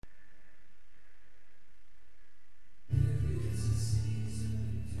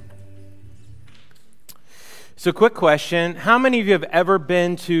So quick question, how many of you have ever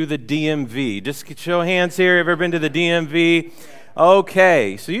been to the DMV? Just show hands here, ever been to the DMV?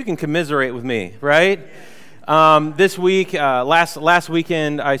 Okay, so you can commiserate with me, right? This week, last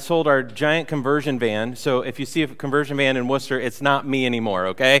weekend, I sold our giant conversion van. So if you see a conversion van in Worcester, it's not me anymore,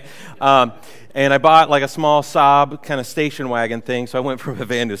 okay? And I bought like a small Saab kind of station wagon thing. So I went from a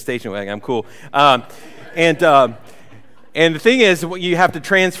van to a station wagon. I'm cool. And the thing is, you have to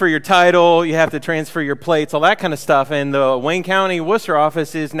transfer your title, you have to transfer your plates, all that kind of stuff. And the Wayne County Worcester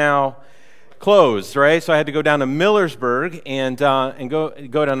office is now closed, right? So I had to go down to Millersburg and go down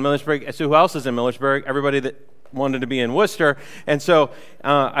to Millersburg. So who else is in Millersburg? Everybody that wanted to be in Worcester. And so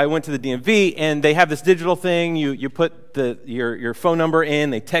I went to the DMV, and they have this digital thing. You put your phone number in.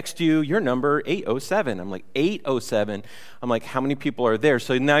 They text you, your number, 807. I'm like, 807? I'm like, how many people are there?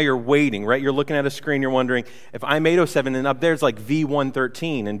 So now you're waiting, right? You're looking at a screen. You're wondering, if I'm 807 and up there's like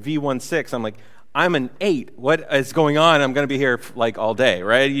V113 and V16, I'm like, I'm an 8. What is going on? I'm going to be here like all day,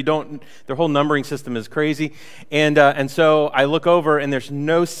 right? Their whole numbering system is crazy. And so I look over and there's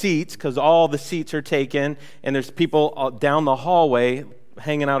no seats because all the seats are taken, and there's people down the hallway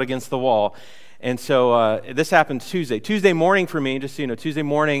hanging out against the wall. And so this happened Tuesday morning for me. Just so you know, Tuesday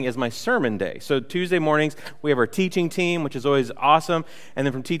morning is my sermon day. So Tuesday mornings, we have our teaching team, which is always awesome. And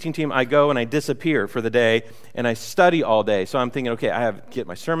then from teaching team, I go and I disappear for the day, and I study all day. So I'm thinking, okay, I have to get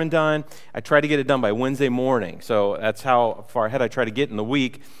my sermon done. I try to get it done by Wednesday morning. So that's how far ahead I try to get in the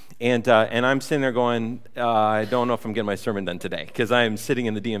week. And I'm sitting there going, I don't know if I'm getting my sermon done today, because I'm sitting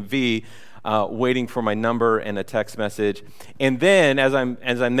in the DMV waiting for my number and a text message. And then as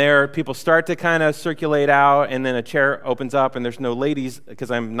I'm there, people start to kind of circulate out, and then a chair opens up, and there's no ladies, because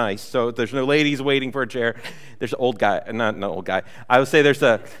I'm nice, so there's no ladies waiting for a chair. There's an old guy, not an old guy. I would say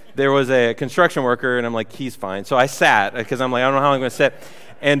there was a construction worker, and I'm like, he's fine. So I sat, because I'm like, I don't know how I'm going to sit.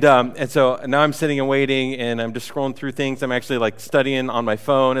 And so now I'm sitting and waiting, and I'm just scrolling through things. I'm actually like studying on my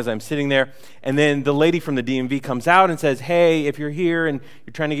phone as I'm sitting there. And then the lady from the DMV comes out and says, hey, if you're here and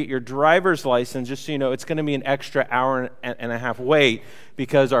you're trying to get your driver's license, just so you know, it's going to be an extra hour and a half wait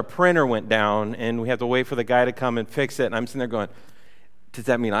because our printer went down, and we have to wait for the guy to come and fix it. And I'm sitting there going, does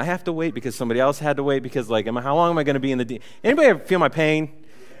that mean I have to wait because somebody else had to wait? Because like, how long am I going to be in the Anybody ever feel my pain?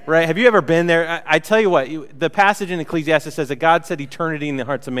 Right? Have you ever been there? I tell you what, the passage in Ecclesiastes says that God said eternity in the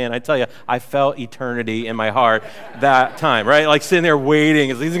hearts of man. I tell you, I felt eternity in my heart that time, right? Like sitting there waiting.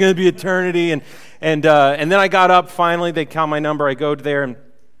 It's going to be eternity. And then I got up finally. They call my number. I go there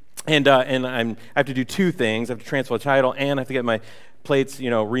and I have to do two things. I have to transfer the title, and I have to get my plates,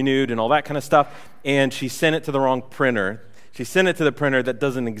 renewed and all that kind of stuff. And she sent it to the wrong printer. She sent it to the printer that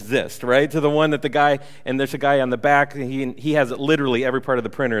doesn't exist, right? To the one that and there's a guy on the back, he has it literally, every part of the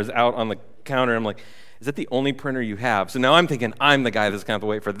printer is out on the counter. I'm like, is that the only printer you have? So now I'm thinking I'm the guy that's going to have to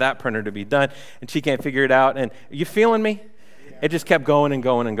wait for that printer to be done, and she can't figure it out. And are you feeling me? Yeah. It just kept going and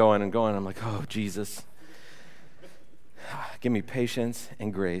going and going and going. I'm like, oh, Jesus. Give me patience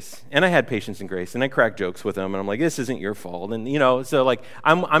and grace. And I had patience and grace, and I cracked jokes with them, and I'm like, this isn't your fault. And, so like,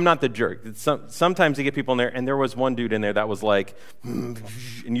 I'm not the jerk. Sometimes you get people in there, and there was one dude in there that was like, and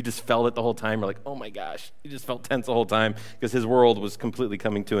you just felt it the whole time. You're like, oh my gosh. You just felt tense the whole time because his world was completely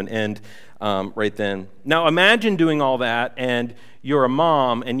coming to an end right then. Now imagine doing all that, and you're a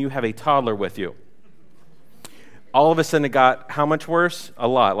mom, and you have a toddler with you. All of a sudden it got how much worse? A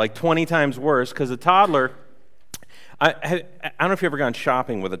lot, like 20 times worse, because a toddler... I don't know if you've ever gone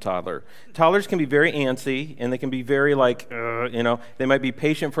shopping with a toddler. Toddlers can be very antsy, and they can be very like, they might be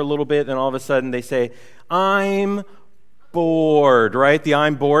patient for a little bit, then all of a sudden they say, I'm bored, right? The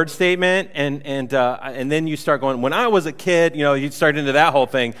I'm bored statement, and then you start going, when I was a kid, you start into that whole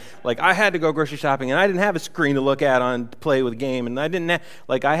thing, like I had to go grocery shopping, and I didn't have a screen to look at to play with a game, and I didn't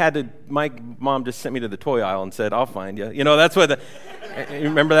my mom just sent me to the toy aisle and said, I'll find you. That's what you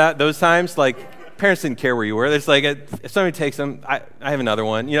remember those times? Like, parents didn't care where you were. It's like, if somebody takes them, I have another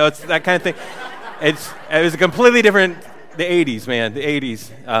one. It's that kind of thing. It was a completely different, the 80s, man, the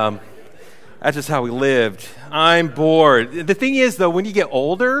 80s. That's just how we lived. I'm bored. The thing is, though, when you get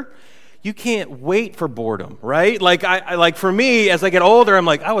older, you can't wait for boredom, right? Like for me, as I get older, I'm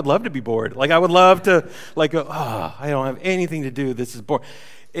like, I would love to be bored. Like, I would love to, I don't have anything to do. This is boring.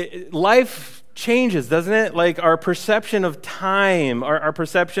 Life changes, doesn't it? Like our perception of time, our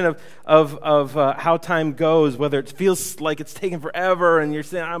perception of how time goes, whether it feels like it's taking forever and you're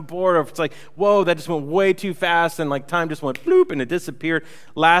saying, I'm bored, or if it's like, whoa, that just went way too fast, and like time just went bloop and it disappeared.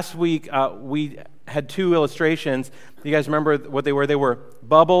 Last week, we had two illustrations. You guys remember what they were? They were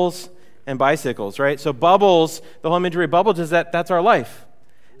bubbles and bicycles, right? So bubbles, the whole imagery of bubbles is that's our life.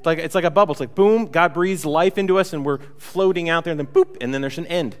 It's like a bubble. It's like, boom, God breathes life into us, and we're floating out there, and then boop, and then there's an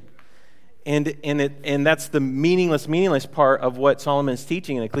end. And that's the meaningless part of what Solomon is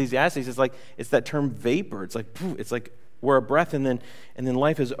teaching in Ecclesiastes. It's that term vapor. It's like we're a breath, and then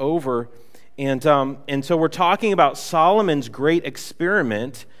life is over. And so we're talking about Solomon's great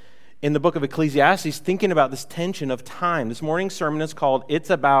experiment in the book of Ecclesiastes, thinking about this tension of time. This morning's sermon is called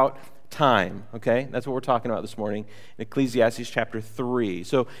 "It's About Time." Okay, that's what we're talking about this morning in Ecclesiastes chapter 3.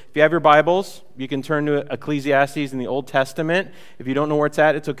 So if you have your Bibles, you can turn to Ecclesiastes in the Old Testament. If you don't know where it's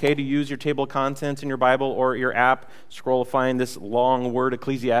at, it's okay to use your table of contents in your Bible or your app. Scroll, find this long word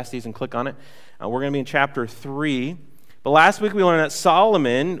Ecclesiastes and click on it. We're going to be in chapter 3. But last week we learned that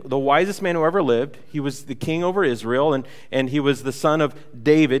Solomon, the wisest man who ever lived, he was the king over Israel, and he was the son of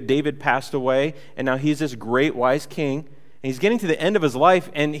David. David passed away, and now he's this great wise king. And he's getting to the end of his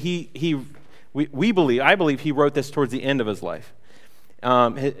life, and I believe he wrote this towards the end of his life.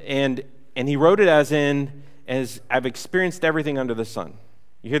 And he wrote it as I've experienced everything under the sun.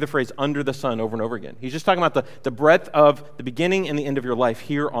 You hear the phrase "under the sun" over and over again. He's just talking about the breadth of the beginning and the end of your life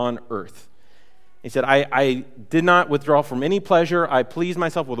here on earth. He said, I did not withdraw from any pleasure. I pleased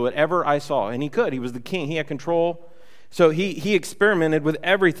myself with whatever I saw. And he could. He was the king. He had control. So he experimented with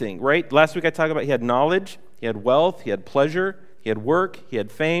everything, right? Last week I talked about he had knowledge, he had wealth, he had pleasure, he had work, he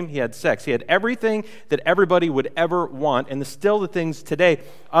had fame, he had sex. He had everything that everybody would ever want. And still the things today,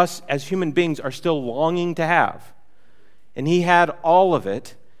 us as human beings are still longing to have. And he had all of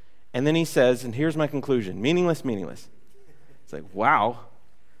it. And then he says, and here's my conclusion, meaningless. It's like, wow.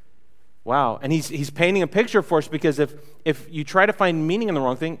 And he's painting a picture for us, because if you try to find meaning in the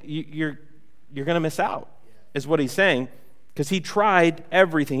wrong thing, you're going to miss out, is what he's saying, because he tried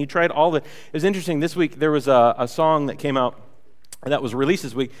everything. He tried all of it. It was interesting. This week there was a song that came out that was released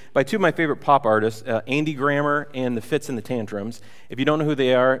this week by two of my favorite pop artists, Andy Grammer and the Fits and the Tantrums. If you don't know who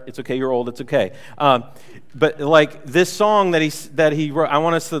they are, it's okay. You're old. It's okay. But like this song that he wrote, I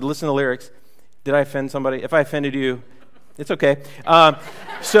want us to listen to the lyrics. Did I offend somebody? If I offended you, it's okay.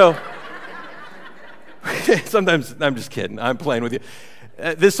 Sometimes, I'm just kidding. I'm playing with you.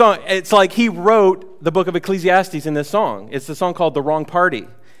 This song, it's like he wrote the book of Ecclesiastes in this song. It's the song called "The Wrong Party."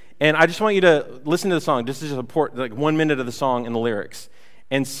 And I just want you to listen to the song, just to support like 1 minute of the song and the lyrics,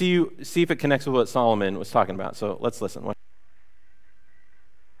 and see if it connects with what Solomon was talking about. So let's listen.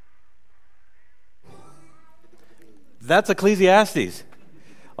 That's Ecclesiastes.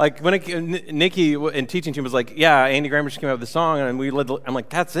 Like when Nikki in teaching team was like, yeah, Andy Grammer just came out with the song, and I'm like,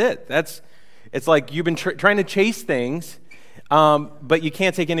 that's it. It's like you've been trying to chase things, but you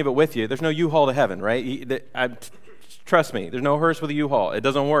can't take any of it with you. There's no U-Haul to heaven, right? Trust me, there's no hearse with a U-Haul. It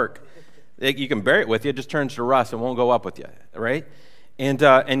doesn't work. You can bear it with you. It just turns to rust and won't go up with you, right?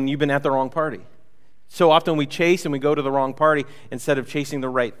 And you've been at the wrong party. So often we chase and we go to the wrong party instead of chasing the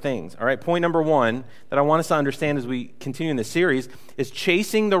right things. All right, point number 1 that I want us to understand as we continue in this series is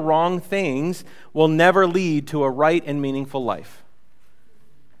chasing the wrong things will never lead to a right and meaningful life.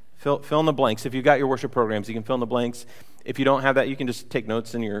 Fill in the blanks. If you've got your worship programs, you can fill in the blanks. If you don't have that, you can just take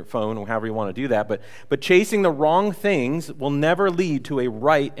notes in your phone or however you want to do that. But chasing the wrong things will never lead to a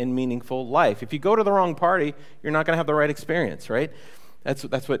right and meaningful life. If you go to the wrong party, you're not going to have the right experience, right?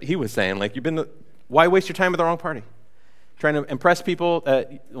 That's what he was saying. Like why waste your time at the wrong party? Trying to impress people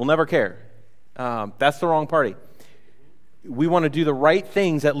that will never care. That's the wrong party. We want to do the right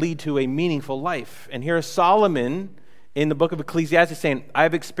things that lead to a meaningful life. And here is Solomon in the book of Ecclesiastes saying,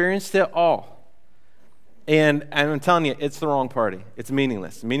 I've experienced it all. And I'm telling you, it's the wrong party. It's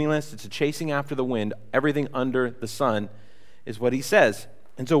meaningless. It's a chasing after the wind. Everything under the sun is what he says.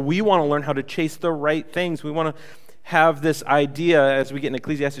 And so we want to learn how to chase the right things. We want to have this idea as we get in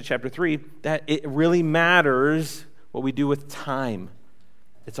Ecclesiastes chapter 3 that it really matters what we do with time.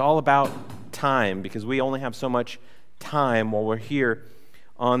 It's all about time, because we only have so much time while we're here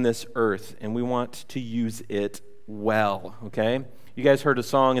on this earth, and we want to use it well, okay? You guys heard a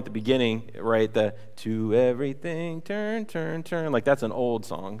song at the beginning, right? The "To Everything Turn, Turn, Turn." Like, that's an old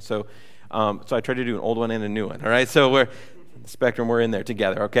song. So I tried to do an old one and a new one, all right? So we're in there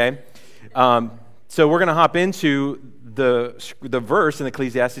together, okay? So we're going to hop into the verse in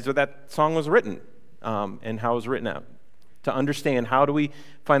Ecclesiastes where that song was written and how it was written out, to understand how do we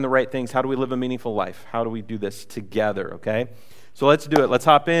find the right things, how do we live a meaningful life, how do we do this together, okay? So let's do it. Let's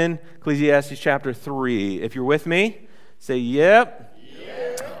hop in, Ecclesiastes chapter 3. If you're with me, say yep.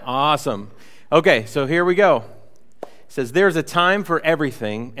 Awesome. Okay, so here we go. It says, "There's a time for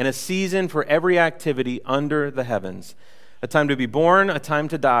everything and a season for every activity under the heavens. A time to be born, a time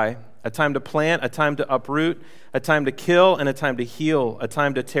to die, a time to plant, a time to uproot, a time to kill, and a time to heal, a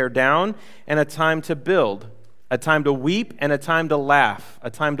time to tear down, and a time to build, a time to weep, and a time to laugh, a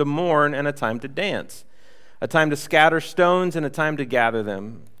time to mourn, and a time to dance, a time to scatter stones, and a time to gather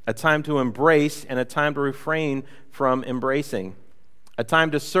them, a time to embrace and a time to refrain from embracing, a time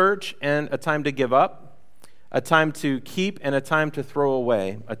to search and a time to give up, a time to keep and a time to throw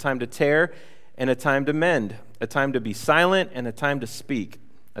away, a time to tear and a time to mend, a time to be silent and a time to speak,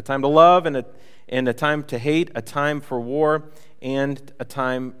 a time to love and a time to hate, a time for war and a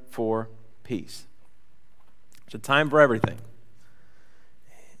time for peace. It's a time for everything.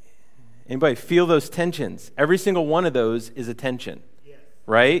 Anybody feel those tensions? Every single one of those is a tension,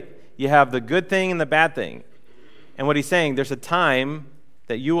 right? You have the good thing and the bad thing. And what he's saying, there's a time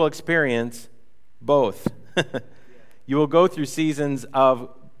that you will experience both. You will go through seasons of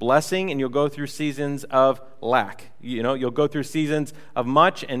blessing and you'll go through seasons of lack. You'll go through seasons of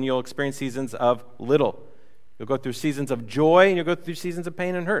much and you'll experience seasons of little. You'll go through seasons of joy and you'll go through seasons of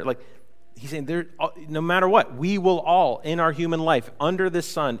pain and hurt. Like he's saying, no matter what, we will all in our human life under this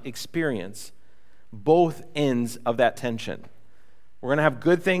sun experience both ends of that tension. We're going to have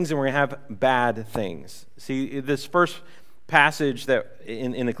good things and we're going to have bad things. See, this first passage that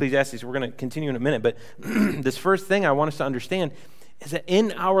in Ecclesiastes, we're going to continue in a minute, but this first thing I want us to understand is that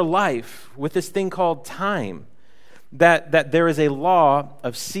in our life, with this thing called time, that there is a law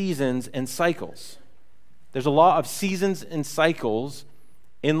of seasons and cycles. There's a law of seasons and cycles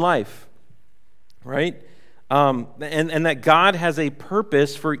in life, right? And that God has a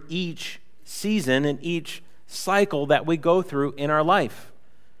purpose for each season and each cycle that we go through in our life.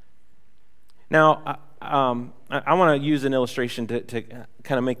 Now, I want to use an illustration to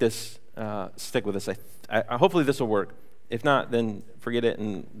kind of make this stick with us. Hopefully this will work. If not, then forget it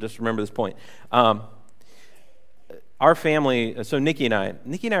and just remember this point. Our family, so Nikki and I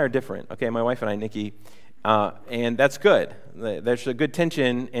are different, okay? My wife and I, Nikki, and that's good. There's a good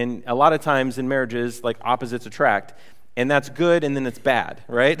tension, and a lot of times in marriages, like opposites attract. And that's good, and then it's bad,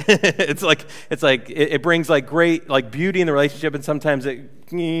 right? it brings like great like beauty in the relationship, and sometimes it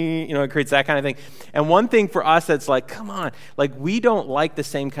creates that kind of thing. And one thing for us that's like, come on, like we don't like the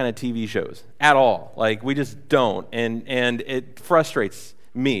same kind of TV shows at all. Like we just don't, and it frustrates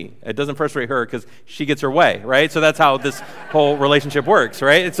me. It doesn't frustrate her because she gets her way, right? So that's how this whole relationship works,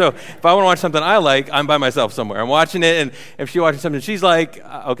 right? And so if I want to watch something I like, I'm by myself somewhere. I'm watching it, and if she watches something she's like,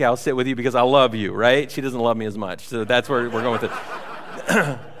 okay, I'll sit with you because I love you, right? She doesn't love me as much. So that's where we're going with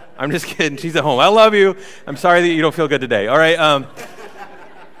it. I'm just kidding. She's at home. I love you. I'm sorry that you don't feel good today, all right?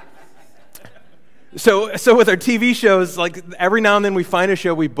 So with our TV shows, like every now and then we find a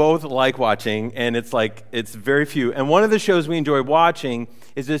show we both like watching, and it's very few. And one of the shows we enjoy watching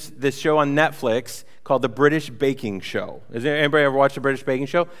is this show on Netflix called The British Baking Show. Has anybody ever watched The British Baking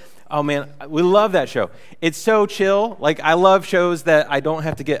Show? Oh man, we love that show. It's so chill. Like I love shows that I don't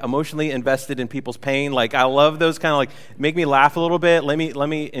have to get emotionally invested in people's pain. Like I love those kind of like make me laugh a little bit. Let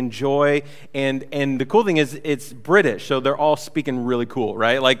me enjoy. And the cool thing is it's British, so they're all speaking really cool,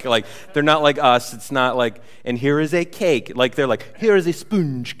 right? Like they're not like us. It's not like and here is a cake. Like they're like here is a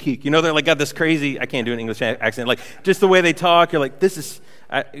sponge cake. They're like got this crazy. I can't do an English accent. Like just the way they talk, you're like this is.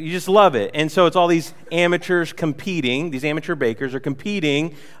 You just love it. And so it's all these amateurs competing. These amateur bakers are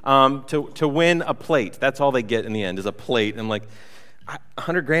competing to win a plate. That's all they get in the end is a plate. And like,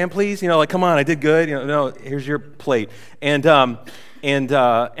 100 grand, please? Like, come on, I did good. No, here's your plate. And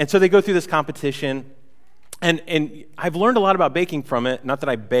so they go through this competition. And I've learned a lot about baking from it. Not that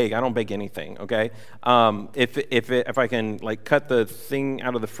I bake. I don't bake anything, okay? If I can, like, cut the thing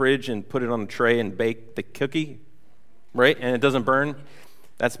out of the fridge and put it on a tray and bake the cookie, right? And it doesn't burn.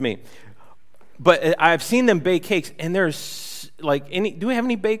 That's me. But I've seen them bake cakes, and there's do we have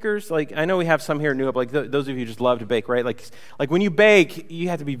any bakers? Like, I know we have some here at New Hope, like those of you who just love to bake, right? Like when you bake, you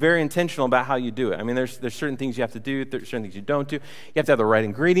have to be very intentional about how you do it. I mean, there's certain things you have to do, there's certain things you don't do. You have to have the right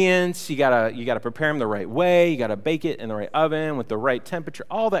ingredients. You gotta prepare them the right way. You gotta bake it in the right oven with the right temperature,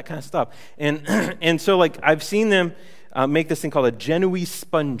 all that kind of stuff. And so like I've seen them make this thing called a Genoese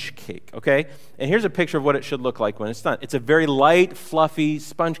sponge cake, okay? And here's a picture of what it should look like when it's done. It's a very light, fluffy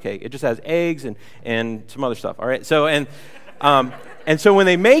sponge cake. It just has eggs and some other stuff, all right? So, and so when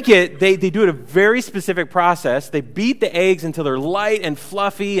they make it, they do it a very specific process. They beat the eggs until they're light and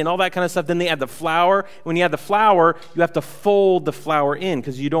fluffy and all that kind of stuff. Then they add the flour. When you add the flour, you have to fold the flour in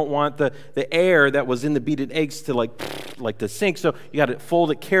because you don't want the air that was in the beaten eggs to like to sink. So you got to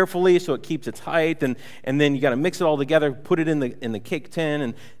fold it carefully so it keeps its height. And then you got to mix it all together, put it in the cake tin,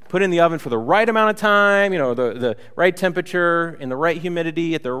 and put it in the oven for the right amount of time, the right temperature, in the right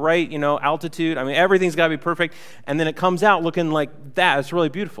humidity, at the right, altitude. I mean, everything's got to be perfect. And then it comes out looking like that. It's really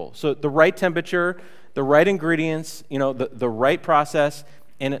beautiful. So the right temperature, the right ingredients, the right process,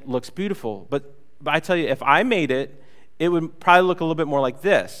 and it looks beautiful. But I tell you, if I made it, it would probably look a little bit more like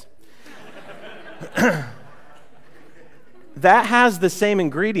this. that has the same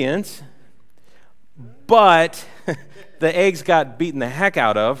ingredients, but the eggs got beaten the heck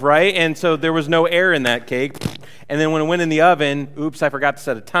out of, right? And so there was no air in that cake. And then when it went in the oven, oops, I forgot to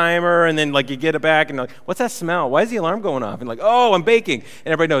set a timer. And then you get it back and like, what's that smell? Why is the alarm going off? And oh, I'm baking.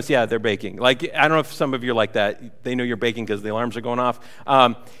 And everybody knows, yeah, they're baking. I don't know if some of you are like that. They know you're baking because the alarms are going off.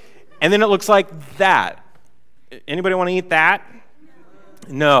 And then it looks like that. Anybody want to eat that?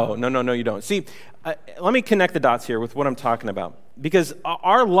 No, you don't. See, let me connect the dots here with what I'm talking about. Because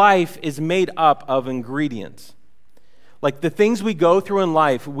our life is made up of ingredients. Like the things we go through in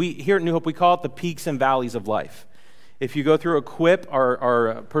life, here at New Hope, we call it the peaks and valleys of life. If you go through Equip,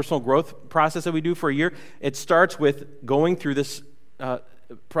 our personal growth process that we do for a year, it starts with going through this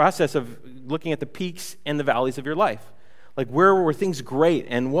process of looking at the peaks and the valleys of your life. Like where were things great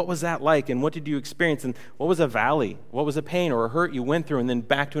and what was that like and what did you experience and what was a valley, what was a pain or a hurt you went through and then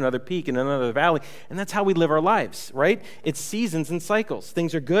back to another peak and another valley. And that's how we live our lives, right? It's seasons and cycles.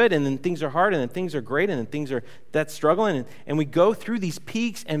 Things are good and then things are hard and then things are great and then things are that's struggling and we go through these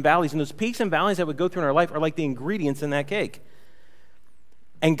peaks and valleys, and those peaks and valleys that we go through in our life are like the ingredients in that cake.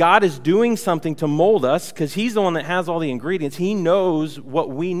 And God is doing something to mold us because he's the one that has all the ingredients. He knows what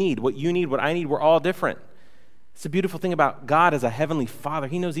we need, what you need, what I need. We're all different. It's a beautiful thing about God as a heavenly Father.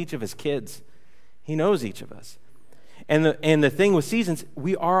 He knows each of his kids. He knows each of us. And the thing with seasons,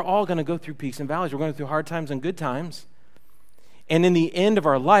 we are all going to go through peaks and valleys. We're going through hard times and good times. And in the end of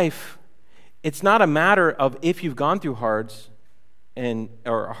our life, it's not a matter of if you've gone through hard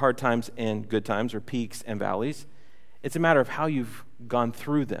times and good times or peaks and valleys. It's a matter of how you've gone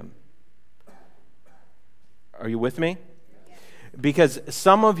through them. Are you with me? Because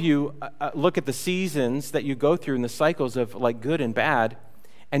some of you look at the seasons that you go through and the cycles of like good and bad,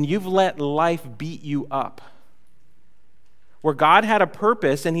 and you've let life beat you up. Where God had a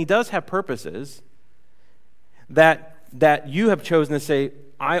purpose, and he does have purposes, that you have chosen to say,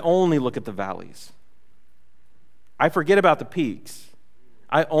 I only look at the valleys. I forget about the peaks.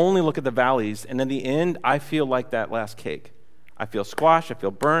 I only look at the valleys, and in the end, I feel like that last cake. I feel squashed, I feel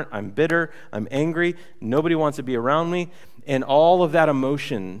burnt, I'm bitter, I'm angry, nobody wants to be around me, and all of that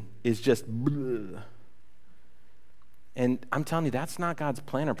emotion is just bleh. And I'm telling you, that's not God's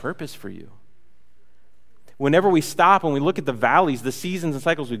plan or purpose for you. Whenever we stop and we look at the valleys, the seasons and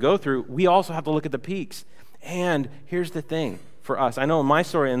cycles we go through, we also have to look at the peaks. And here's the thing for us. I know in my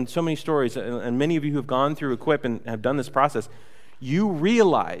story and so many stories, and many of you who have gone through Equip and have done this process, you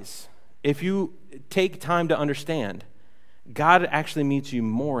realize, if you take time to understand, God actually meets you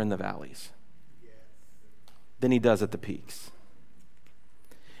more in the valleys than he does at the peaks.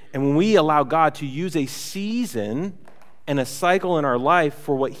 And when we allow God to use a season and a cycle in our life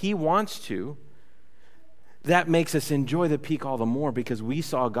for what he wants to, that makes us enjoy the peak all the more because we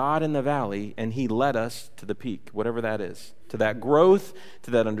saw God in the valley and he led us to the peak, whatever that is, to that growth,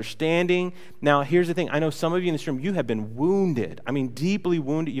 to that understanding. Now, here's the thing. I know some of you in this room, you have been wounded. I mean, deeply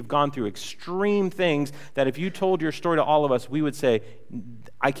wounded. You've gone through extreme things that if you told your story to all of us, we would say,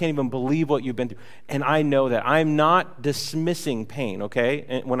 I can't even believe what you've been through. And I know that. I'm not dismissing pain,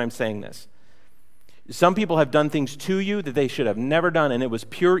 okay, when I'm saying this. Some people have done things to you that they should have never done, and it was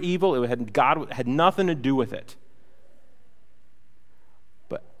pure evil. God had nothing to do with it.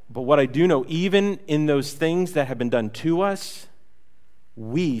 But what I do know, even in those things that have been done to us,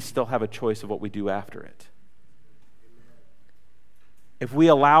 we still have a choice of what we do after it. If we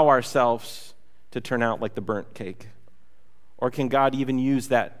allow ourselves to turn out like the burnt cake, or can God even use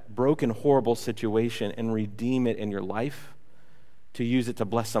that broken, horrible situation and redeem it in your life to use it to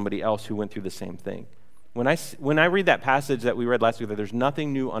bless somebody else who went through the same thing? When I read that passage that we read last week, that there's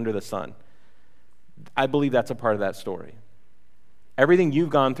nothing new under the sun, I believe that's a part of that story. Everything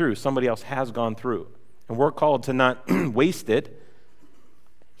you've gone through, somebody else has gone through. And we're called to not waste it.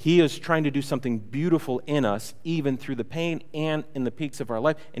 He is trying to do something beautiful in us, even through the pain and in the peaks of our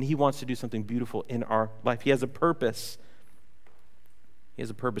life. And he wants to do something beautiful in our life. He has a purpose. He has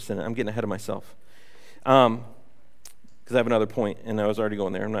a purpose in it. I'm getting ahead of myself. Because I have another point, and I was already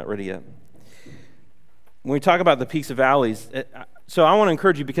going there. I'm not ready yet. When we talk about the peaks and valleys, so I want to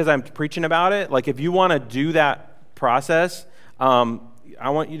encourage you, because I'm preaching about it, like if you want to do that process, I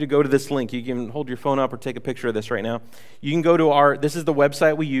want you to go to this link. You can hold your phone up or take a picture of this right now. You can go to this is the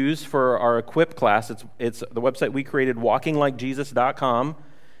website we use for our Equip class. It's the website we created,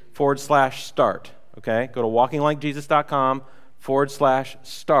 walkinglikejesus.com/start. Okay? Go to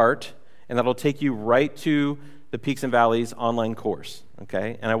walkinglikejesus.com/start, and that'll take you right to the Peaks and Valleys online course.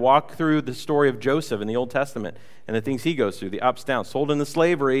 Okay? And I walk through the story of Joseph in the Old Testament and the things he goes through, the ups, downs, sold into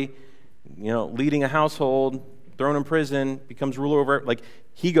slavery, leading a household, thrown in prison, becomes ruler over, like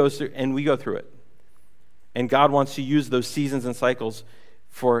he goes through, and we go through it. And God wants to use those seasons and cycles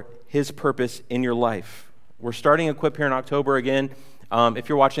for his purpose in your life. We're starting Equip here in October again. If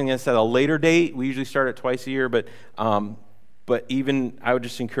you're watching this at a later date, we usually start it twice a year, but even I would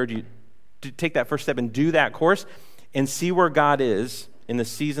just encourage you to take that first step and do that course and see where God is in the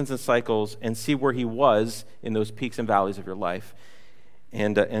seasons and cycles and see where he was in those peaks and valleys of your life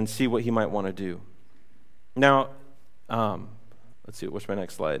and see what he might want to do. Now, let's see, what's my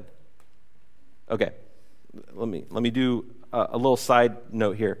next slide? Okay, let me do a little side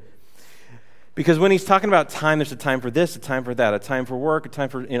note here. Because when he's talking about time, there's a time for this, a time for that, a time for work, a time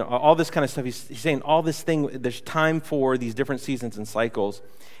for, all this kind of stuff. He's saying all this thing, there's time for these different seasons and cycles.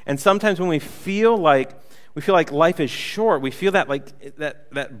 And sometimes when we feel like life is short, we feel that like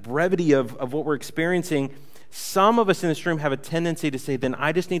that brevity of what we're experiencing, some of us in this room have a tendency to say, then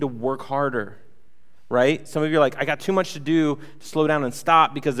I just need to work harder, right? Some of you are like, I got too much to do to slow down and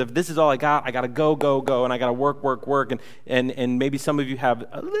stop, because if this is all I got to go, and I got to work. And maybe some of you have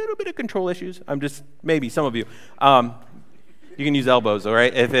a little bit of control issues. Maybe some of you. You can use elbows, all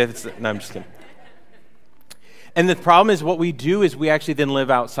right? No, I'm just kidding. And the problem is what we do is we actually then live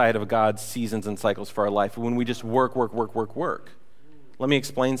outside of God's seasons and cycles for our life when we just work. Let me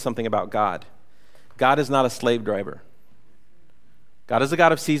explain something about God. God is not a slave driver. God is a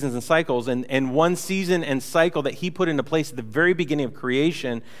God of seasons and cycles, and one season and cycle that he put into place at the very beginning of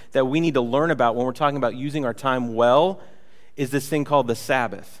creation that we need to learn about when we're talking about using our time well is this thing called the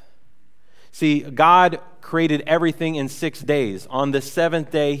Sabbath. See, God created everything in 6 days. On the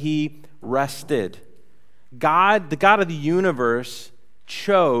seventh day, he rested. God, the God of the universe,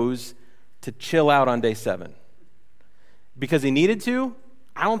 chose to chill out on day 7. Because he needed to?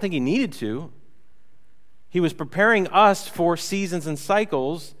 I don't think he needed to. He was preparing us for seasons and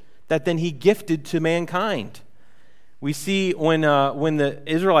cycles that then he gifted to mankind. We see when the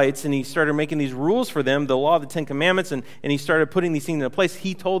Israelites, and he started making these rules for them, the law of the Ten Commandments, and he started putting these things into place,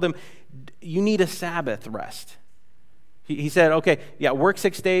 he told them, you need a Sabbath rest. He said, okay, yeah, work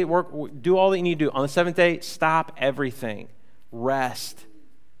 6 days, do all that you need to do. On the 7th day, stop everything. Rest.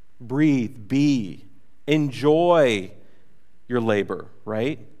 Breathe. Be. Enjoy your labor,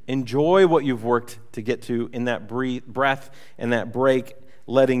 right? Enjoy what you've worked to get to in that breath and that break,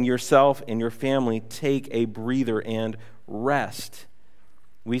 letting yourself and your family take a breather and rest.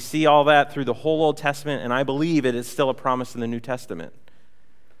 We see all that through the whole Old Testament, and I believe it is still a promise in the New Testament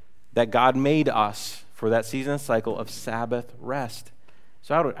that God made us for that season and cycle of Sabbath rest.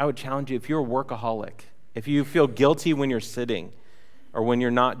 So I would challenge you, if you're a workaholic, if you feel guilty when you're sitting or when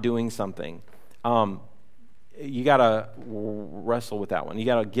you're not doing something, you got to wrestle with that one. You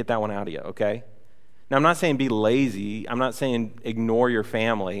got to get that one out of you, okay? Now, I'm not saying be lazy. I'm not saying ignore your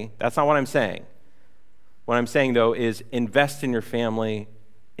family. That's not what I'm saying. What I'm saying, though, is invest in your family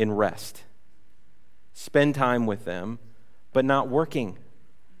in rest. Spend time with them, but not working.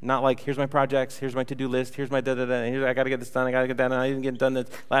 Not like, here's my projects, here's my to-do list, here's my da-da-da, here's, I got to get this done, I got to get that done, I didn't get done this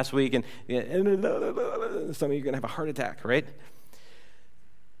last week, and some of you are going to have a heart attack, right?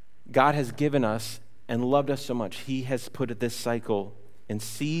 God has given us and loved us so much. He has put this cycle and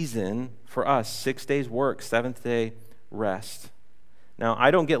season for us. 6 days work, 7th day rest. Now, I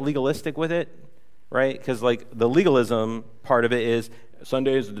don't get legalistic with it, right? Because like the legalism part of it is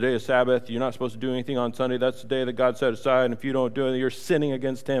Sunday is the day of Sabbath. You're not supposed to do anything on Sunday. That's the day that God set aside. And if you don't do it, you're sinning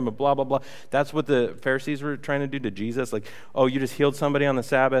against him and blah, blah, blah. That's what the Pharisees were trying to do to Jesus. Like, oh, you just healed somebody on the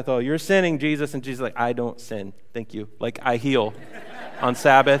Sabbath. Oh, you're sinning, Jesus. And Jesus is like, I don't sin. Thank you. Like, I heal on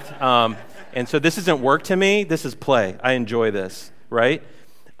Sabbath. And so this isn't work to me. This is play. I enjoy this, right?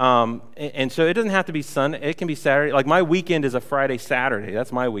 And so it doesn't have to be Sunday. It can be Saturday. Like my weekend is a Friday, Saturday.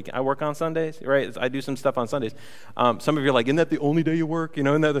 That's my weekend. I work on Sundays, right? I do some stuff on Sundays. Some of you are like, isn't that the only day you work? You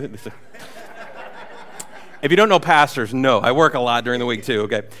know, if you don't know pastors, no, I work a lot during the week too,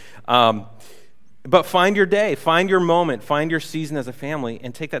 okay? But find your day, find your moment, find your season as a family,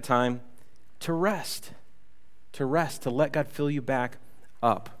 and take that time to rest, to let God fill you back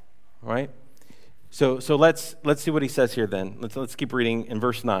up, all right? So let's see what he says here then. Let's keep reading in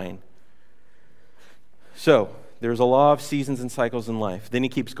verse 9. So there's a law of seasons and cycles in life. Then he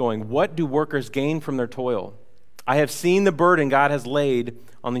keeps going. What do workers gain from their toil? I have seen the burden God has laid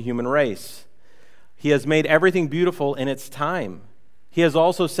on the human race. He has made everything beautiful in its time. He has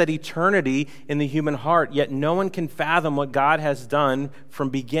also set eternity in the human heart, yet no one can fathom what God has done from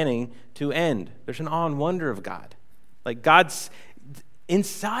beginning to end. There's an awe and wonder of God. Like God's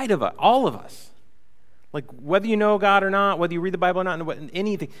inside of us, all of us. Like whether you know God or not, whether you read the Bible or not,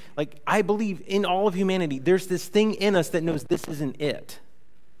 anything. Like I believe in all of humanity, there's this thing in us that knows this isn't it.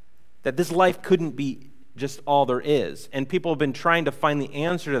 That this life couldn't be just all there is. And people have been trying to find the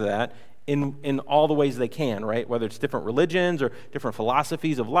answer to that in all the ways they can, right? Whether it's different religions or different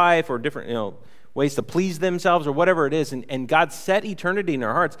philosophies of life or different, ways to please themselves or whatever it is. And God set eternity in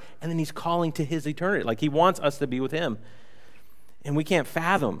our hearts, and then he's calling to his eternity. Like he wants us to be with him. And we can't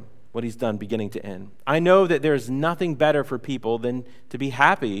fathom what he's done beginning to end. I know that there's nothing better for people than to be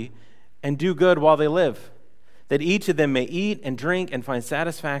happy and do good while they live, that each of them may eat and drink and find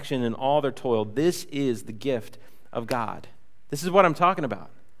satisfaction in all their toil. This is the gift of God. This is what I'm talking about.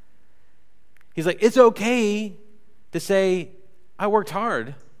 He's like, it's okay to say, I worked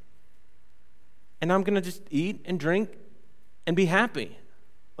hard, and I'm going to just eat and drink and be happy.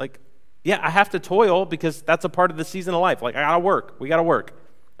 Like, yeah, I have to toil because that's a part of the season of life. Like, I got to work. We got to work.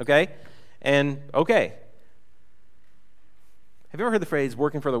 Okay? And, okay. Have you ever heard the phrase,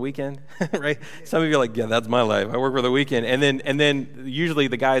 working for the weekend? Right? Some of you are like, yeah, that's my life. I work for the weekend. And then usually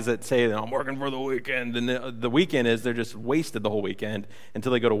the guys that say, I'm working for the weekend, and the weekend is they're just wasted the whole weekend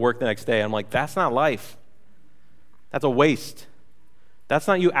until they go to work the next day. I'm like, that's not life. That's a waste. That's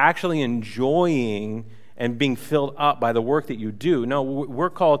not you actually enjoying and being filled up by the work that you do. No, we're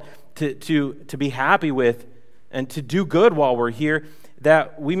called to be happy with and to do good while we're here,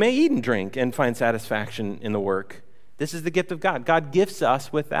 that we may eat and drink and find satisfaction in the work. This is the gift of God. God gifts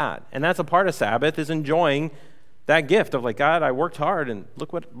us with that. And that's a part of Sabbath, is enjoying that gift of like, God, I worked hard, and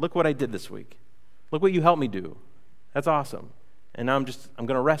look what I did this week. Look what you helped me do. That's awesome. And now I'm going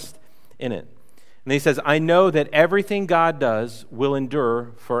to rest in it. And he says, I know that everything God does will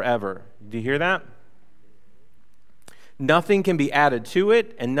endure forever. Do you hear that? Nothing can be added to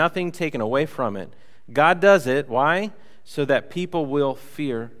it and nothing taken away from it. God does it. Why? So that people will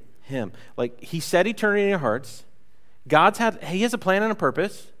fear him. Like he set eternity in your hearts. He has a plan and a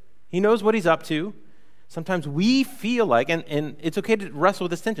purpose. He knows what he's up to. Sometimes we feel like, and it's okay to wrestle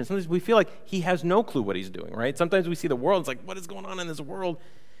with this tension. Sometimes we feel like he has no clue what he's doing, right? Sometimes we see the world, it's like, what is going on in this world?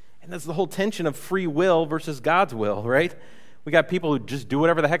 And that's the whole tension of free will versus God's will, right? We got people who just do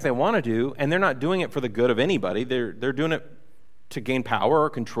whatever the heck they want to do, and they're not doing it for the good of anybody. They're doing it to gain power or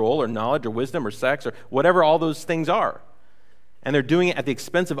control or knowledge or wisdom or sex or whatever all those things are. And they're doing it at the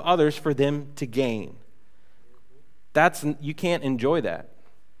expense of others for them to gain. You can't enjoy that.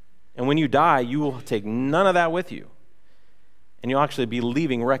 And when you die, you will take none of that with you. And you'll actually be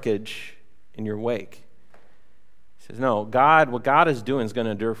leaving wreckage in your wake. He says, no, what God is doing is going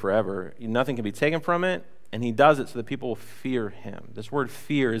to endure forever. Nothing can be taken from it, and he does it so that people will fear him. This word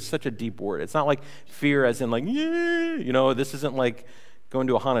fear is such a deep word. It's not like fear as in like, yeah, this isn't like going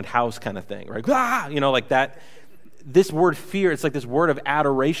to a haunted house kind of thing, right? Like that. This word fear, it's like this word of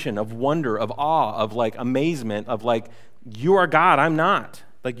adoration, of wonder, of awe, of like amazement, of like, you are God, I'm not.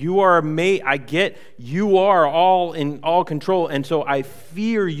 Like you are I get you are all in all control, and so I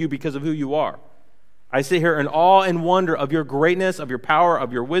fear you because of who you are. I sit here in awe and wonder of your greatness, of your power,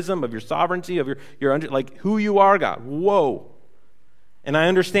 of your wisdom, of your sovereignty, of your like who you are, God. Whoa. And I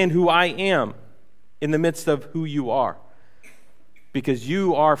understand who I am in the midst of who you are. Because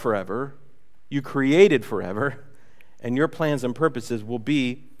you are forever, you created forever, and your plans and purposes will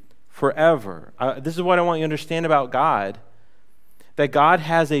be forever. This is what I want you to understand about God, that God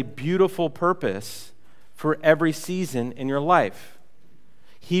has a beautiful purpose for every season in your life.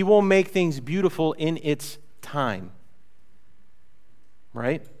 He will make things beautiful in its time,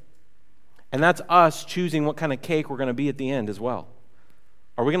 right? And that's us choosing what kind of cake we're going to be at the end as well.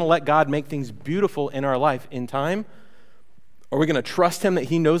 Are we going to let God make things beautiful in our life in time? Are we going to trust him that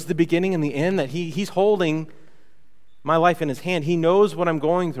he knows the beginning and the end, that he's holding my life in his hand? He knows what I'm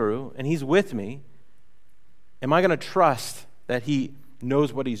going through, and he's with me. Am I going to trust that he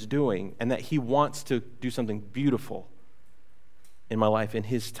knows what he's doing and that he wants to do something beautiful in my life in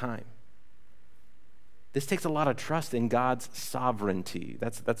his time? This takes a lot of trust in God's sovereignty.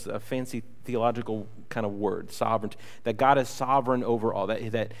 That's a fancy theological kind of word, sovereignty. That God is sovereign over all,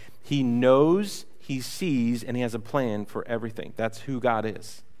 that he knows, he sees, and he has a plan for everything. That's who God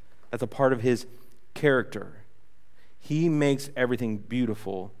is. That's a part of his character. He makes everything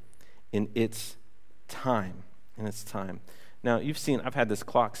beautiful in its time. In its time. Now, you've seen, I've had this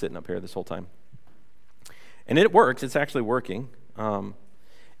clock sitting up here this whole time. And it works. It's actually working.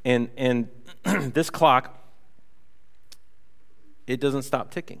 And this clock, it doesn't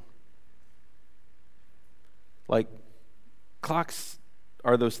stop ticking. Like, clocks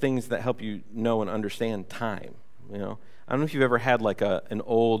are those things that help you know and understand time. I don't know if you've ever had like an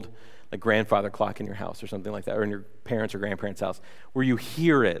old grandfather clock in your house or something like that, or in your parents' or grandparents' house, where you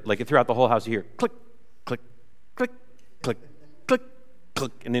hear it, like throughout the whole house, you hear click, click, click, click, click,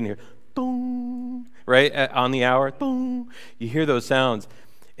 click, and then you hear boom, right, on the hour, boom. You hear those sounds.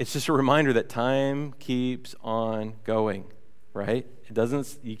 It's just a reminder that time keeps on going, right?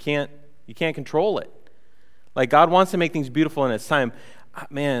 You can't You can't control it. Like, God wants to make things beautiful in its time.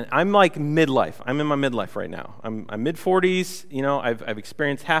 Man, I'm like midlife. I'm in my midlife right now. I'm mid-40s. You know, I've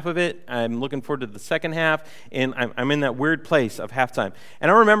experienced half of it. I'm looking forward to the second half, and I'm in that weird place of halftime. And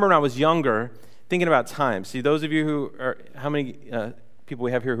I remember when I was younger, thinking about time. See, those of you who are, how many people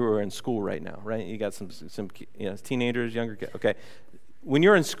we have here who are in school right now, right? You got some teenagers, younger kids. Okay. When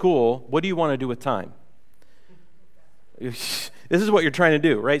you're in school, what do you want to do with time? This is what you're trying to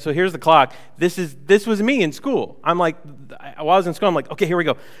do, right? So here's the clock. This was me in school. I'm like, while I was in school, I'm like, okay, here we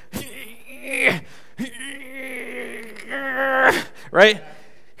go. Right?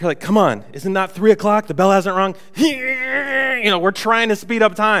 You're like, come on, isn't that 3 o'clock? The bell hasn't rung. We're trying to speed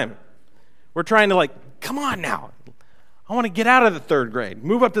up time. We're trying to come on now. I want to get out of the 3rd grade,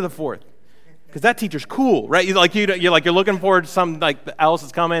 move up to the 4th. Because that teacher's cool, right? You're looking forward to something else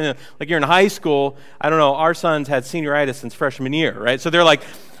is coming. And, you're in high school. I don't know. Our sons had senioritis since freshman year, right? So they're like,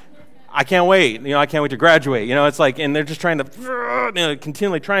 I can't wait. I can't wait to graduate. It's and they're just trying to,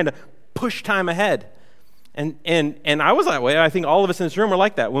 continually trying to push time ahead. And I was that way. I think all of us in this room are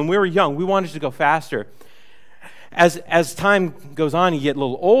like that. When we were young, we wanted to go faster. As time goes on, you get a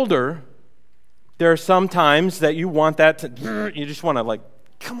little older. There are some times that you want that to, you just want to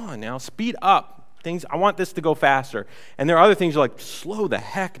come on now, speed up things. I want this to go faster. And there are other things you're like, slow the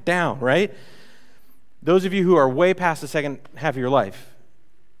heck down, right? Those of you who are way past the second half of your life,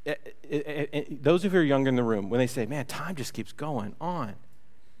 those of you who are younger in the room, when they say, man, time just keeps going on.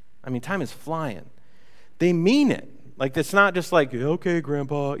 I mean, time is flying. They mean it. It's not just okay,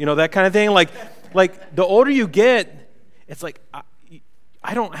 Grandpa, that kind of thing. The older you get, it's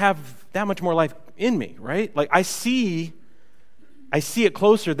I don't have that much more life in me, right? I see it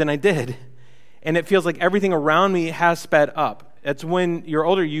closer than I did, and it feels like everything around me has sped up. It's when you're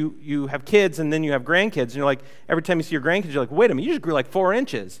older, you have kids, and then you have grandkids, and you're every time you see your grandkids, you're wait a minute, you just grew 4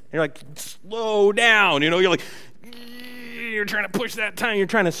 inches. And you're slow down, you're you're trying to push that time, you're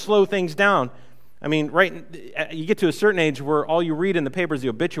trying to slow things down. I mean, right, you get to a certain age where all you read in the paper is the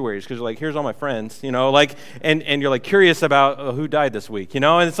obituaries, because you're here's all my friends, and you're curious about who died this week, and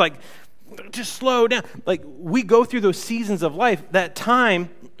it's just slow down. We go through those seasons of life. That time,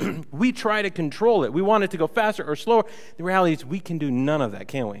 we try to control it. We want it to go faster or slower. The reality is we can do none of that,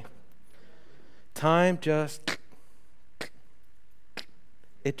 can we? Time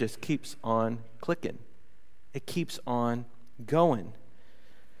it just keeps on clicking. It keeps on going.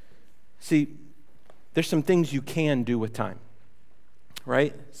 See, there's some things you can do with time,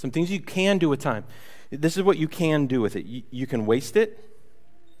 right? Some things you can do with time. This is what you can do with it. You can waste it.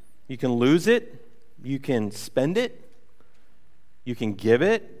 You can lose it, you can spend it, you can give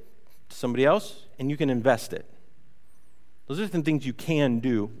it to somebody else, and you can invest it. Those are the things you can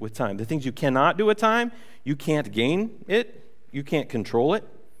do with time. The things you cannot do with time, you can't gain it, you can't control it,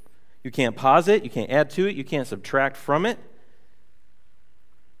 you can't pause it, you can't add to it, you can't subtract from it,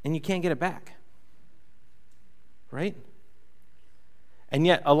 and you can't get it back. Right? And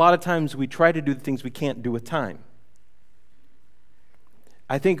yet, a lot of times we try to do the things we can't do with time.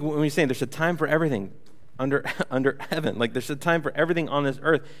 I think when you're saying there's a time for everything under heaven, there's a time for everything on this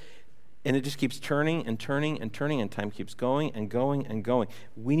earth, and it just keeps turning and turning and turning, and time keeps going and going and going.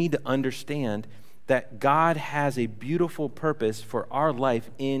 We need to understand that God has a beautiful purpose for our life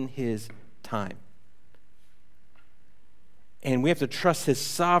in His time. And we have to trust His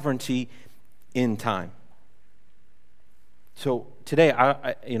sovereignty in time. So today,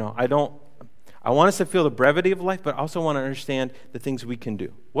 I want us to feel the brevity of life, but I also want to understand the things we can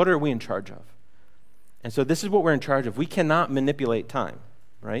do. What are we in charge of? And so this is what we're in charge of. We cannot manipulate time,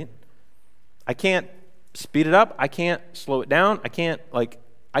 right? I can't speed it up. I can't slow it down. I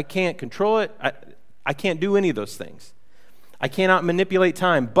can't control it. I can't do any of those things. I cannot manipulate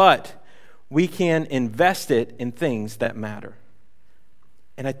time, but we can invest it in things that matter.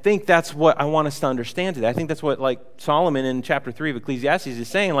 And I think that's what I want us to understand today. I think that's what Solomon in chapter 3 of Ecclesiastes is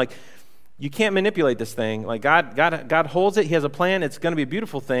saying, you can't manipulate this thing. God holds it. He has a plan. It's going to be a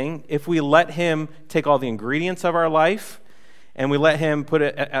beautiful thing if we let Him take all the ingredients of our life, and we let Him put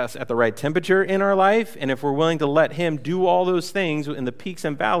it at the right temperature in our life. And if we're willing to let Him do all those things in the peaks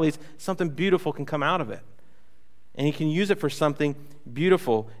and valleys, something beautiful can come out of it. And He can use it for something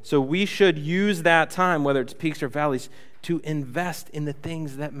beautiful. So we should use that time, whether it's peaks or valleys, to invest in the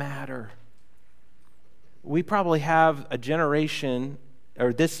things that matter. We probably have a generation,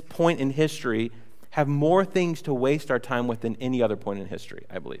 or this point in history, have more things to waste our time with than any other point in history,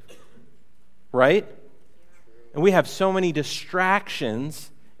 I believe. Right? And we have so many distractions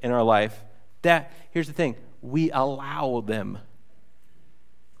in our life that, here's the thing, we allow them.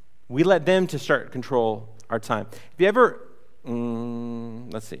 We let them to start control our time. Have you ever,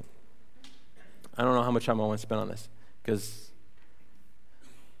 let's see. I don't know how much time I want to spend on this because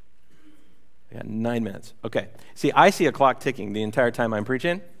I got 9 minutes. Okay. See, I see a clock ticking the entire time I'm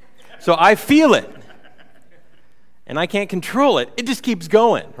preaching, so I feel it, and I can't control it. It just keeps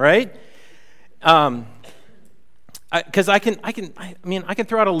going, right? Because I can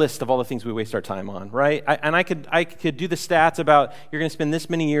throw out a list of all the things we waste our time on, right? I could do the stats about you're going to spend this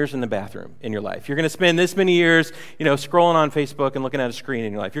many years in the bathroom in your life. You're going to spend this many years, scrolling on Facebook and looking at a screen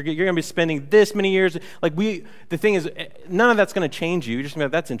in your life. You're going to be spending this many years. The thing is, none of that's going to change you. You're just going to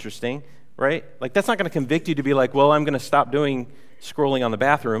be like, that's interesting, right? Like, that's not going to convict you to be like, well, I'm going to stop doing scrolling on the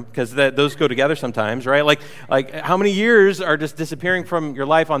bathroom, because those go together sometimes, right? Like how many years are just disappearing from your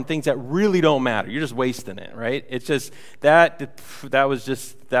life on things that really don't matter? You're just wasting it, right? It's just that was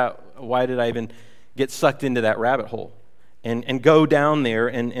just that. Why did I even get sucked into that rabbit hole and go down there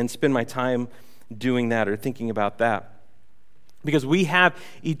and spend my time doing that or thinking about that? Because we have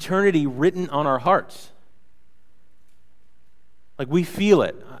eternity written on our hearts. Like, we feel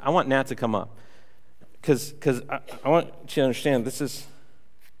it. I want Nat to come up. Because I want you to understand, this is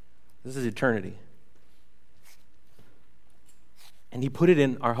eternity. And he put it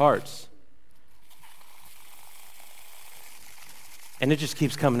in our hearts. And it just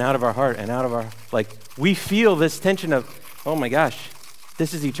keeps coming out of our heart and out of our, we feel this tension of, oh my gosh,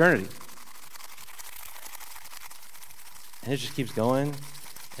 this is eternity. And it just keeps going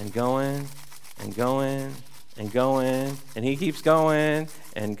and going and going and going. And he keeps going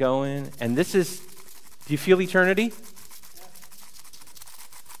and going. And this is, do you feel eternity?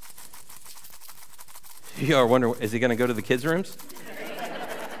 You are wondering, is he going to go to the kids' rooms?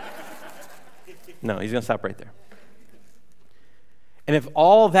 No, he's going to stop right there. And if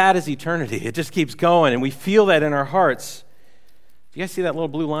all that is eternity, it just keeps going, and we feel that in our hearts. Do you guys see that little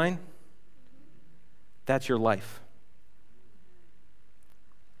blue line? That's your life.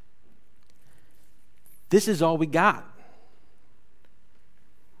 This is all we got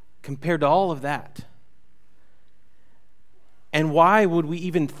compared to all of that. And why would we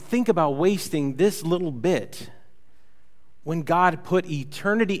even think about wasting this little bit when God put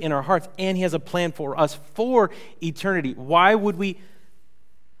eternity in our hearts and he has a plan for us for eternity? Why would we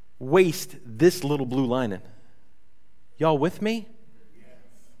waste this little blue lining? Y'all with me?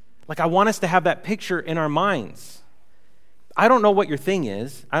 Yes. I want us to have that picture in our minds. I don't know what your thing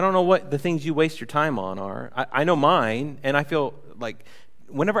is. I don't know what the things you waste your time on are. I know mine, and I feel like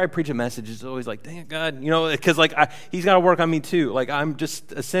whenever I preach a message, it's always like, dang it, God, because he's got to work on me too. I'm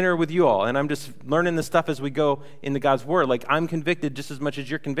just a sinner with you all, and I'm just learning the stuff as we go into God's word. I'm convicted just as much as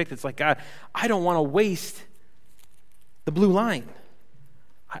you're convicted. It's like, God, I don't want to waste the blue line.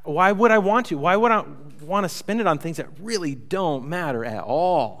 Why would I want to? Why would I want to spend it on things that really don't matter at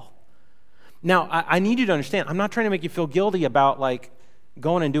all? Now, I need you to understand, I'm not trying to make you feel guilty about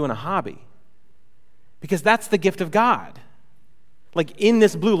going and doing a hobby, because that's the gift of God. In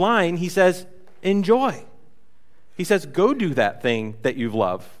this blue line, he says, enjoy. He says, go do that thing that you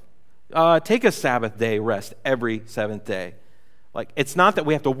love. Take a Sabbath day rest every seventh day. It's not that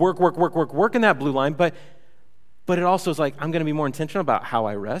we have to work in that blue line, but it also is I'm going to be more intentional about how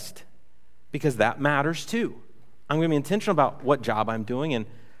I rest, because that matters too. I'm going to be intentional about what job I'm doing and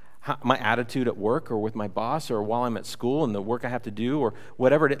my attitude at work or with my boss or while I'm at school and the work I have to do or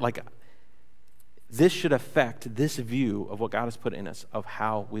whatever it is. This should affect this view of what God has put in us, of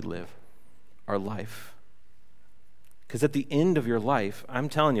how we live our life. Because at the end of your life, I'm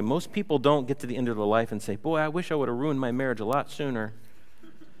telling you, most people don't get to the end of their life and say, boy, I wish I would have ruined my marriage a lot sooner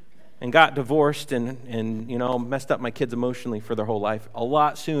and got divorced and messed up my kids emotionally for their whole life a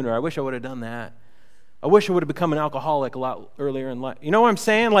lot sooner. I wish I would have done that. I wish I would have become an alcoholic a lot earlier in life. You know what I'm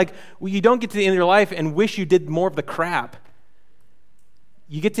saying? You don't get to the end of your life and wish you did more of the crap.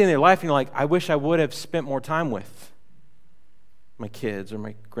 You get to the end of your life and you're like, I wish I would have spent more time with my kids or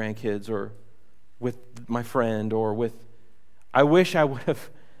my grandkids or with my friend I wish I would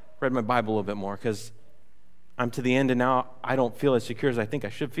have read my Bible a little bit more, because I'm to the end and now I don't feel as secure as I think I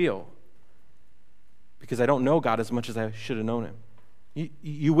should feel, because I don't know God as much as I should have known him.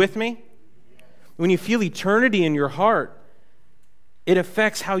 You with me? When you feel eternity in your heart, it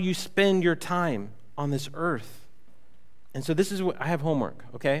affects how you spend your time on this earth. And so this is what I have homework,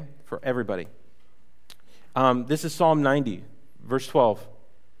 okay, for everybody. This is Psalm 90, verse 12.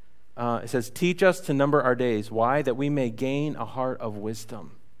 It says, teach us to number our days. Why? That we may gain a heart of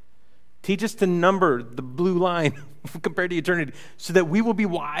wisdom. Teach us to number the blue line compared to eternity, so that we will be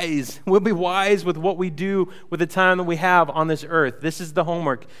wise. We'll be wise with what we do with the time that we have on this earth. This is the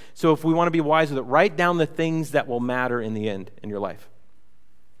homework. So if we want to be wise with it, write down the things that will matter in the end in your life.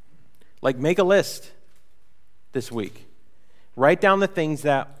 Make a list this week. Write down the things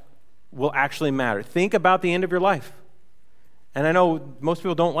that will actually matter. Think about the end of your life. And I know most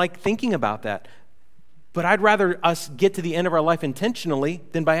people don't like thinking about that, but I'd rather us get to the end of our life intentionally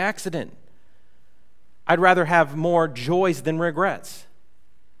than by accident. I'd rather have more joys than regrets.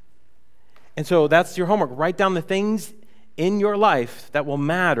 And so that's your homework. Write down the things in your life that will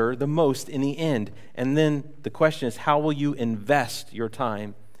matter the most in the end. And then the question is, how will you invest your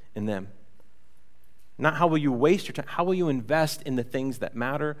time in them? Not how will you waste your time, how will you invest in the things that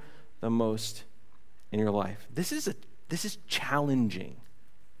matter the most in your life? This is challenging.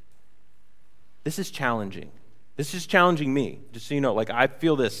 This is challenging. This is challenging me, just so you know. Like, I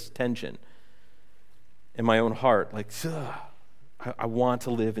feel this tension in my own heart. Like, I want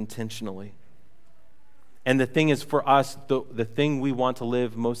to live intentionally. And the thing is, for us, the thing we want to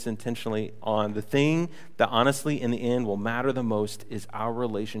live most intentionally on, the thing that honestly in the end will matter the most, is our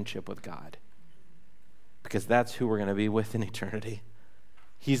relationship with God. Because that's who we're going to be with in eternity.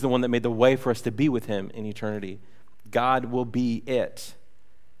 He's the one that made the way for us to be with him in eternity. God will be it.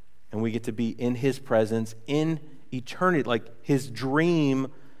 And we get to be in his presence in eternity. Like his dream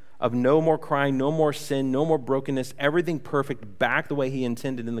of no more crying, no more sin, no more brokenness, everything perfect, back the way he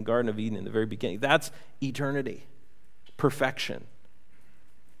intended in the Garden of Eden in the very beginning. That's eternity. Perfection.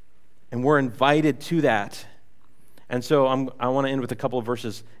 And we're invited to that. And so I want to end with a couple of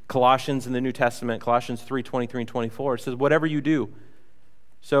verses. Colossians in the New Testament, Colossians 3:23 and 24. It says, whatever you do.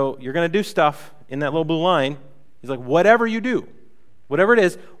 So you're going to do stuff in that little blue line. He's like, whatever you do, whatever it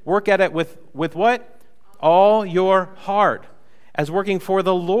is, work at it with what? All your heart, as working for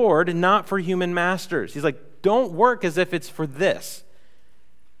the Lord, not for human masters. He's like, don't work as if it's for this.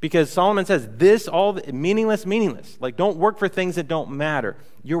 Because Solomon says, this all meaningless. Like, don't work for things that don't matter.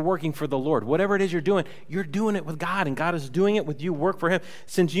 You're working for the Lord. Whatever it is you're doing it with God, and God is doing it with you. Work for him,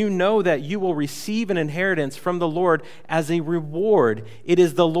 since you know that you will receive an inheritance from the Lord as a reward. It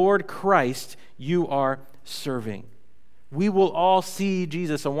is the Lord Christ you are serving. We will all see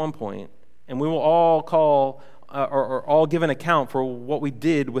Jesus at one point, and we will all call or all give an account for what we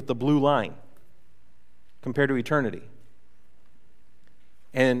did with the blue line compared to eternity.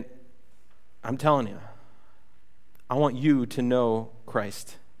 And I'm telling you, I want you to know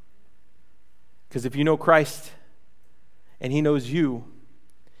Christ. Because if you know Christ and he knows you,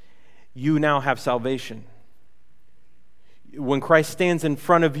 you now have salvation. When Christ stands in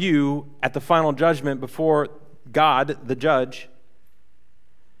front of you at the final judgment before God, the judge,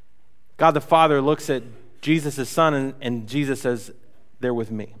 God the Father looks at Jesus' Son and Jesus says, they're with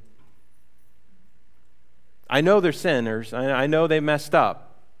me. I know they're sinners. I know they messed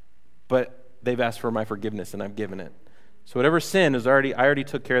up, but they've asked for my forgiveness and I've given it. So whatever sin is I already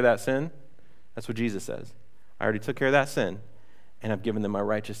took care of that sin. That's what Jesus says. I already took care of that sin and I've given them my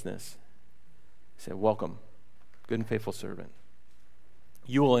righteousness. He said, welcome, good and faithful servant.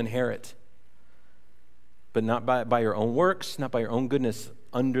 You will inherit, but not by your own works, not by your own goodness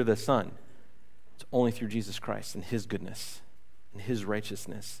under the sun. It's only through Jesus Christ and his goodness and his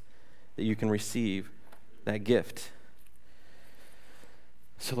righteousness that you can receive that gift.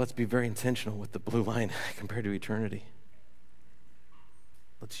 So let's be very intentional with the blue line compared to eternity.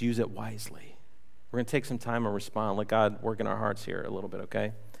 Let's use it wisely. We're going to take some time and respond. Let God work in our hearts here a little bit,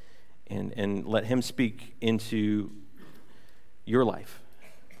 okay? And let him speak into your life.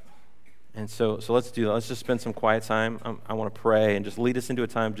 And so let's do that. Let's just spend some quiet time. I want to pray and just lead us into a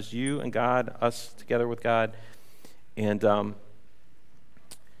time, just you and God, us together with God, and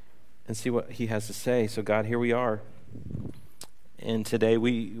see what he has to say. So God, here we are. And today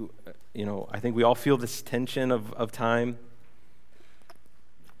I think we all feel this tension of time.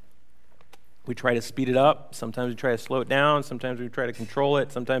 We try to speed it up. Sometimes we try to slow it down. Sometimes we try to control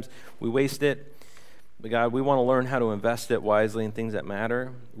it. Sometimes we waste it. But God, we want to learn how to invest it wisely in things that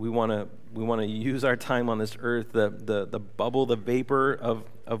matter. We want to use our time on this earth, the bubble, the vapor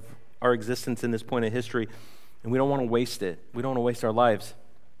of our existence in this point of history, and we don't want to waste it. We don't want to waste our lives.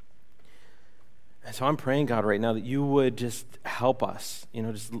 And so I'm praying, God, right now that you would just help us,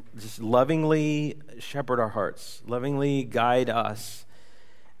 just lovingly shepherd our hearts, lovingly guide us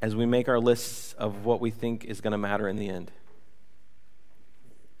as we make our lists of what we think is going to matter in the end.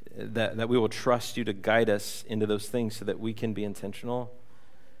 That we will trust you to guide us into those things so that we can be intentional.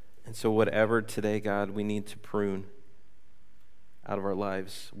 And so whatever today, God, we need to prune out of our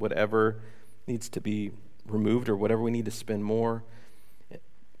lives, whatever needs to be removed or whatever we need to spend more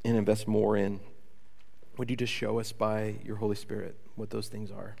and invest more in, would you just show us by your Holy Spirit what those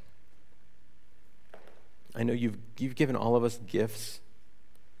things are? I know you've given all of us gifts,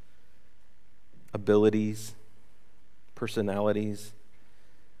 abilities, personalities,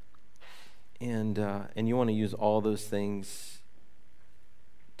 and you want to use all those things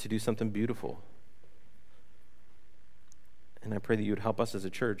to do something beautiful. And I pray that you would help us as a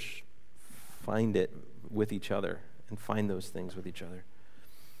church find it with each other and find those things with each other.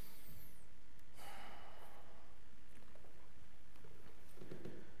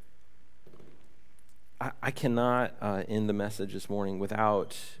 I cannot end the message this morning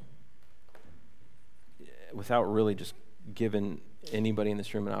without really just giving anybody in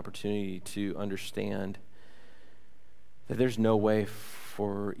this room an opportunity to understand that there's no way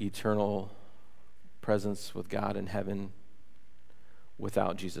for eternal presence with God in heaven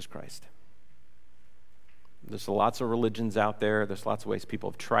without Jesus Christ. There's lots of religions out there. There's lots of ways people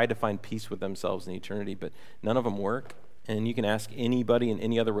have tried to find peace with themselves in eternity, but none of them work. And you can ask anybody in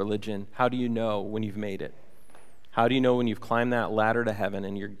any other religion, how do you know when you've made it? How do you know when you've climbed that ladder to heaven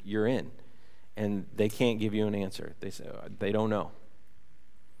and you're in? And they can't give you an answer. They say they don't know,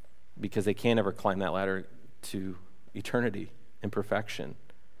 because they can't ever climb that ladder to eternity and perfection.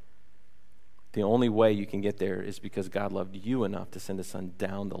 The only way you can get there is because God loved you enough to send his son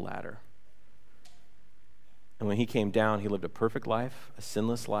down the ladder. And when he came down, he lived a perfect life, a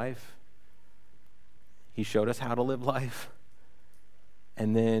sinless life. He showed us how to live life.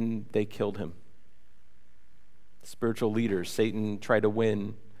 And then they killed him. Spiritual leaders, Satan tried to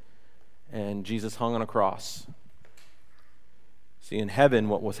win, and Jesus hung on a cross. See, in heaven,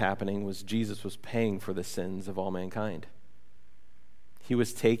 what was happening was Jesus was paying for the sins of all mankind. He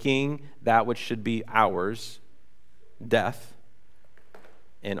was taking that which should be ours, death,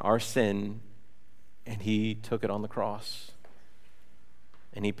 and our sin, and he took it on the cross.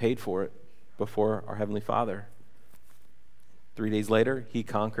 And he paid for it before our Heavenly Father. 3 days later, he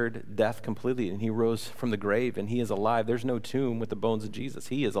conquered death completely, and he rose from the grave, and he is alive. There's no tomb with the bones of Jesus.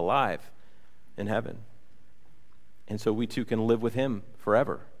 He is alive in heaven. And so we too can live with him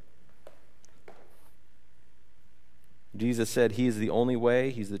forever. Jesus said he is the only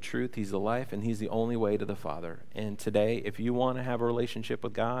way, he's the truth, he's the life, and he's the only way to the Father. And today, if you want to have a relationship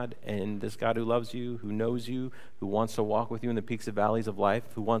with God, and this God who loves you, who knows you, who wants to walk with you in the peaks and valleys of life,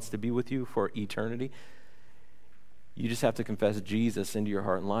 who wants to be with you for eternity, you just have to confess Jesus into your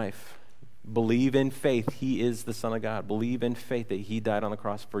heart and life. Believe in faith he is the Son of God. Believe in faith that he died on the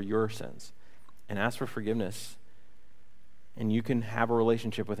cross for your sins. And ask for forgiveness. And you can have a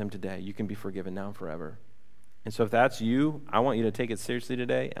relationship with him today. You can be forgiven now and forever. And so if that's you, I want you to take it seriously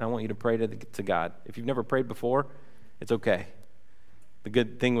today, and I want you to pray to God. If you've never prayed before, it's okay. The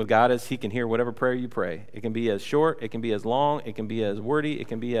good thing with God is he can hear whatever prayer you pray. It can be as short, it can be as long, it can be as wordy, it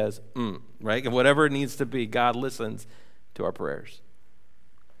can be as right? And whatever it needs to be, God listens to our prayers.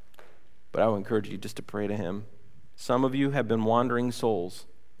 But I would encourage you just to pray to him. Some of you have been wandering souls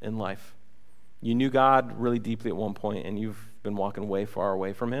in life. You knew God really deeply at one point, and you've been walking way far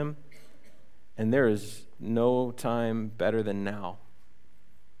away from him. And there is no time better than now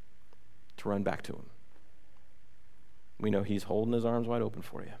to run back to him. We know he's holding his arms wide open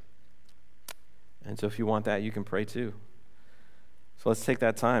for you. And so if you want that, you can pray too. So let's take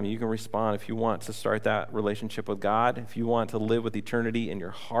that time. You can respond if you want to start that relationship with God, if you want to live with eternity in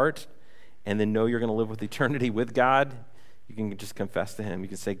your heart, and then know you're going to live with eternity with God, you can just confess to him. You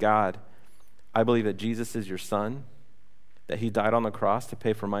can say, God, I believe that Jesus is your son, that he died on the cross to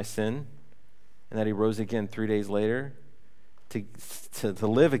pay for my sin, and that he rose again 3 days later to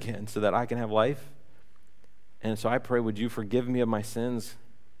live again so that I can have life. And so I pray, would you forgive me of my sins?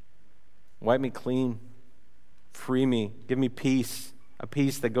 Wipe me clean. Free me. Give me peace, a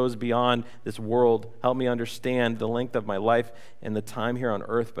peace that goes beyond this world. Help me understand the length of my life and the time here on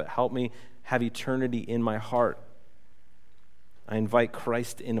earth, but help me have eternity in my heart. I invite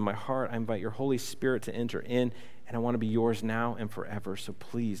Christ into my heart. I invite your Holy Spirit to enter in, and I want to be yours now and forever. So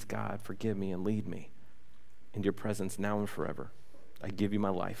please, God, forgive me and lead me into your presence now and forever. I give you my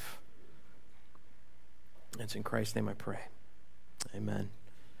life. It's in Christ's name I pray. Amen.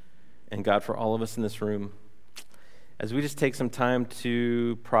 And God, for all of us in this room, as we just take some time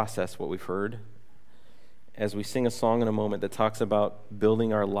to process what we've heard, as we sing a song in a moment that talks about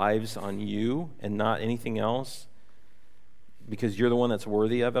building our lives on you and not anything else, because you're the one that's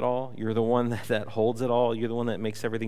worthy of it all. You're the one that holds it all. You're the one that makes everything